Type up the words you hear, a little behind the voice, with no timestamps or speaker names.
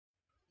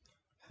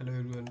Hello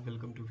everyone,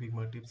 welcome to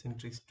Figma tips and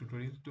tricks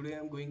tutorial. Today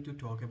I'm going to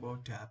talk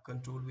about tab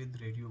control with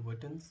radio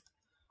buttons,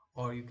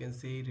 or you can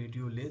say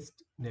radio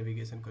list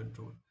navigation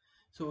control.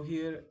 So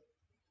here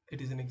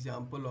it is an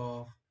example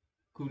of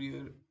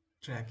courier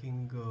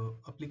tracking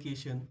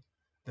application,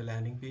 the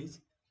landing page,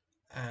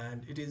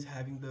 and it is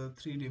having the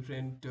three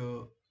different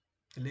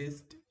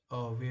list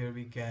where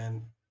we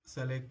can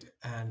select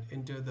and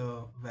enter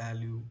the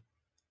value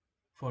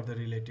for the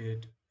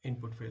related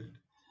input field.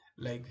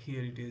 Like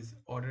here it is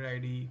order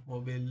ID,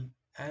 mobile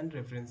and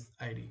reference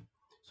ID.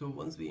 So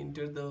once we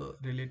enter the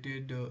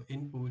related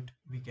input,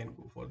 we can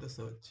go for the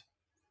search.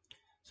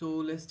 So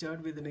let's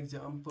start with an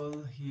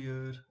example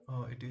here.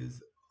 It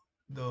is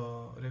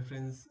the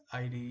reference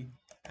ID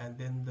and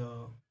then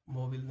the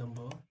mobile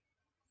number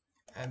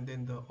and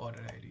then the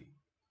order ID.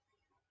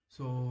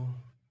 So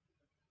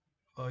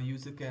a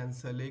user can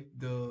select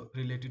the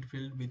related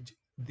field which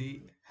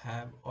they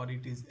have or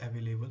it is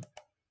available,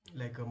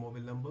 like a mobile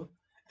number,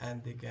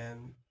 and they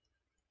can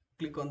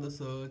click on the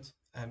search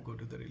and go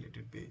to the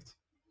related page.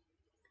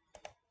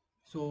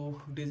 So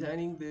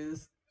designing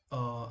this,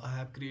 I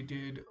have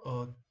created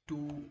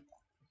two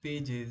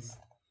pages,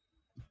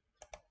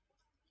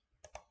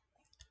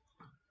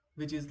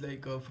 which is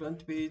like a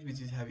front page which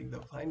is having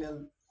the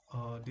final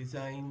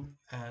design,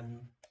 and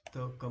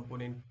the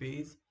component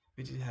page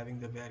which is having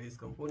the various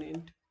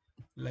component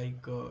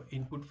like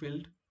input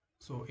field.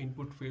 So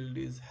input field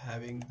is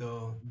having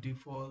the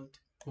default,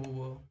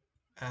 hover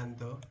and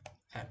the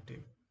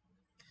active.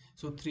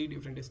 So three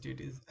different state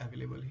is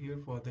available here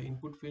for the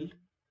input field.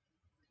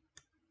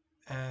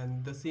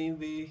 And the same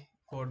way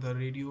for the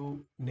radio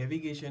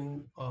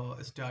navigation,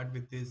 start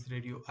with this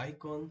radio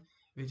icon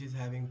which is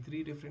having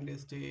three different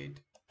state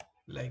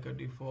like a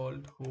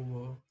default,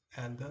 hover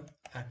and the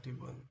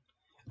active one.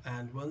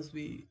 And once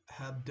we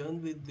have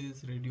done with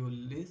this radio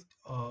list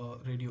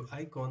radio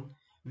icon,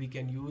 we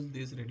can use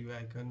this radio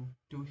icon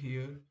to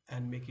here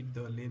and make it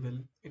the label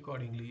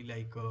accordingly,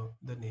 like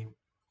the name.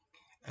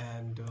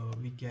 And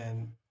we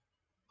can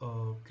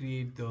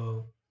create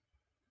the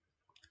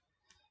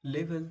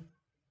label,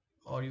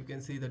 or you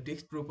can say the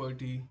text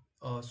property,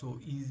 so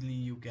easily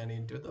you can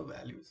enter the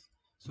values.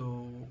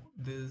 So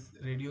this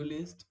radio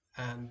list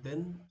and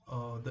then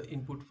the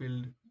input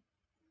field,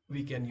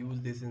 we can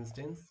use this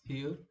instance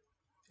here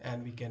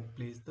and we can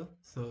place the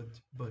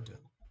search button.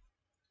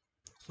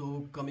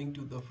 So coming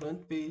to the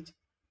front page,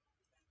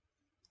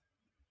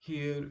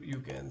 here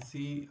you can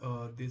see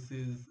this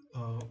is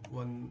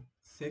one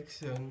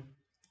section,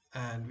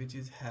 and which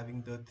is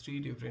having the three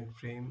different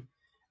frame,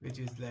 which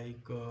is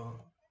like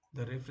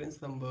the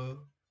reference number,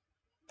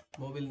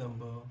 mobile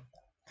number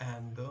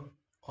and the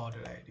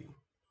order ID.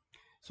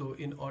 So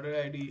in order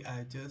ID,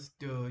 I just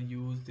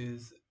use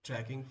this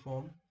tracking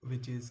form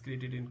which is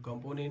created in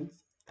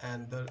components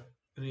and the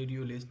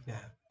radio list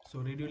nav. So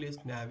radio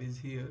list nav is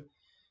here.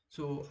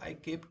 So I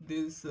kept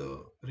this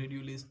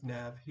radio list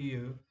nav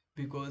here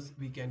because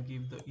we can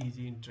give the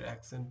easy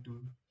interaction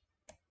to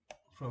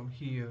from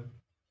here,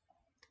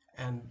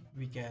 and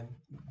we can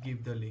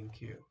give the link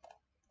here.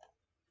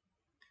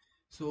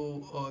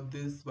 So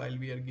this, while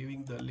we are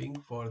giving the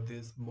link for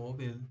this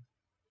mobile,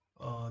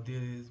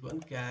 there is one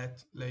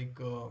catch, like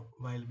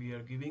while we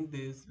are giving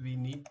this, we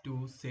need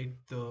to set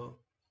the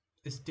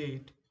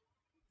state,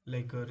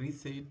 like a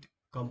reset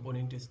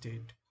component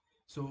state.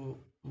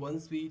 So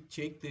once we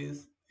check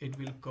this, it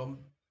will come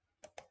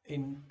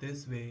in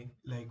this way,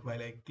 like while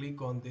I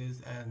click on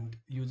this and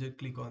user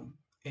click on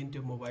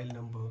enter mobile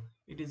number,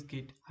 it is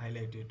get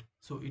highlighted,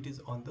 so it is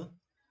on the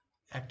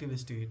active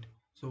state.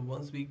 So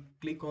once we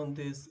click on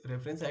this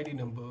reference ID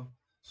number,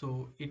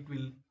 so it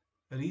will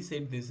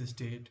reset this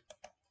state,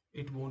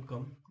 it won't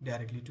come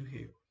directly to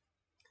here.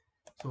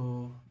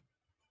 So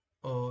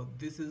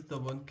this is the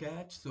one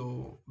catch,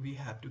 so we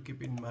have to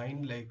keep in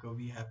mind, like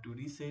we have to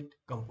reset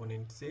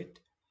component set.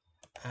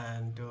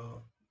 And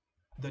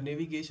the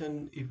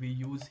navigation, if we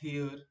use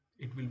here,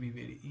 it will be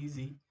very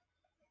easy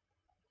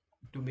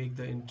to make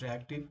the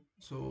interactive,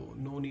 so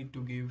no need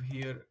to give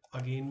here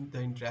again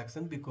the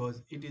interaction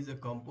because it is a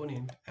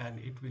component and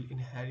it will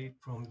inherit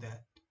from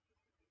that.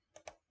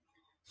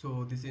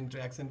 So this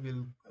interaction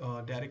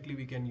will directly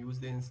we can use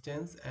the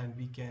instance and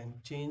we can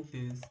change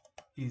this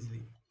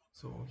easily.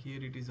 So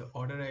here it is a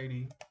order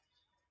ID,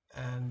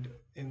 and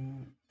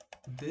in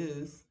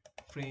this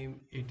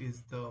frame it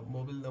is the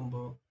mobile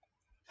number,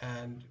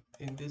 and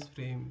in this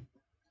frame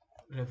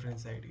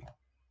reference ID.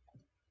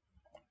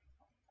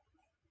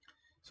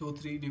 So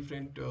three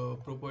different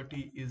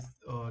property is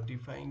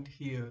defined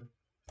here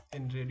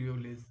in radio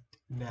list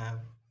nav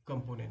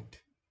component.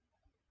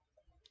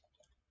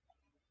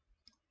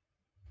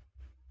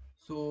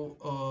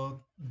 So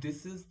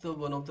this is the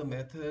one of the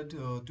method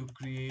to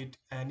create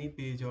any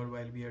page, or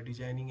while we are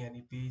designing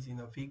any page in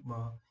a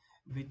Figma,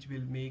 which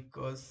will make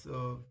us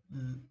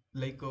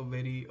like a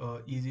very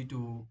easy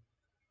to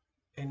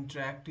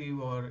interactive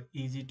or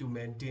easy to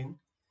maintain.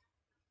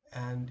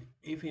 And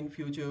if in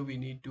future we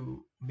need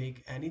to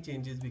make any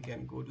changes, we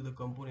can go to the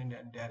component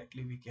and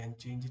directly we can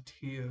change it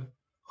here,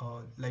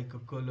 like a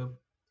color,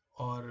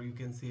 or you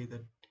can say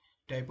the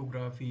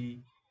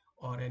typography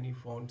or any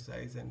font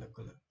size and the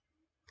color.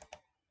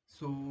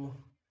 So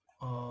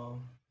uh,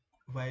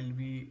 while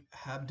we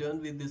have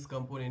done with this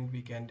component,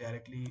 we can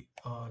directly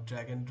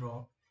drag and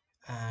drop,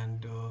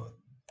 and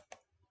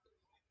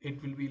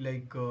it will be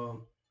like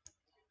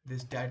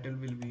this title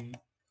will be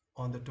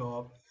on the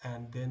top,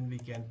 and then we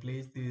can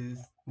place this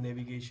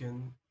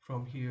navigation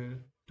from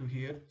here to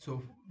here.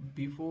 So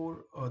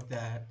before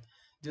that,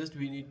 just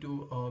we need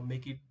to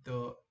make it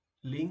the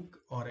link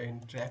or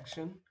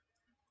interaction,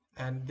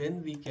 and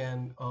then we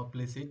can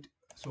place it.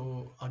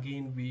 So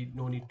again, we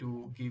no need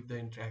to give the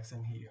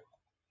interaction here.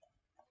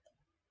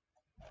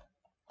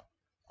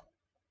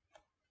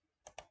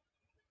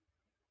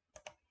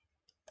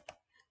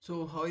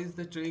 So how is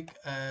the trick,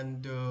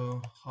 and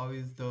how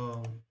is the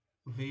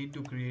way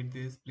to create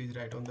this? Please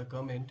write on the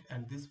comment,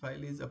 and this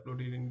file is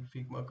uploaded in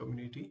Figma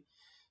community,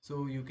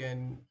 so you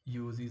can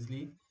use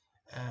easily,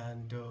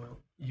 and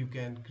you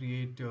can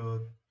create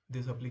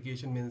this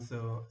application, means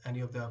any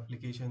of the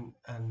application,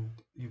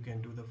 and you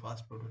can do the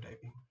fast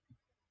prototyping.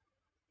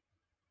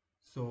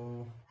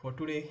 So for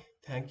today,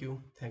 thank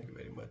you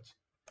very much.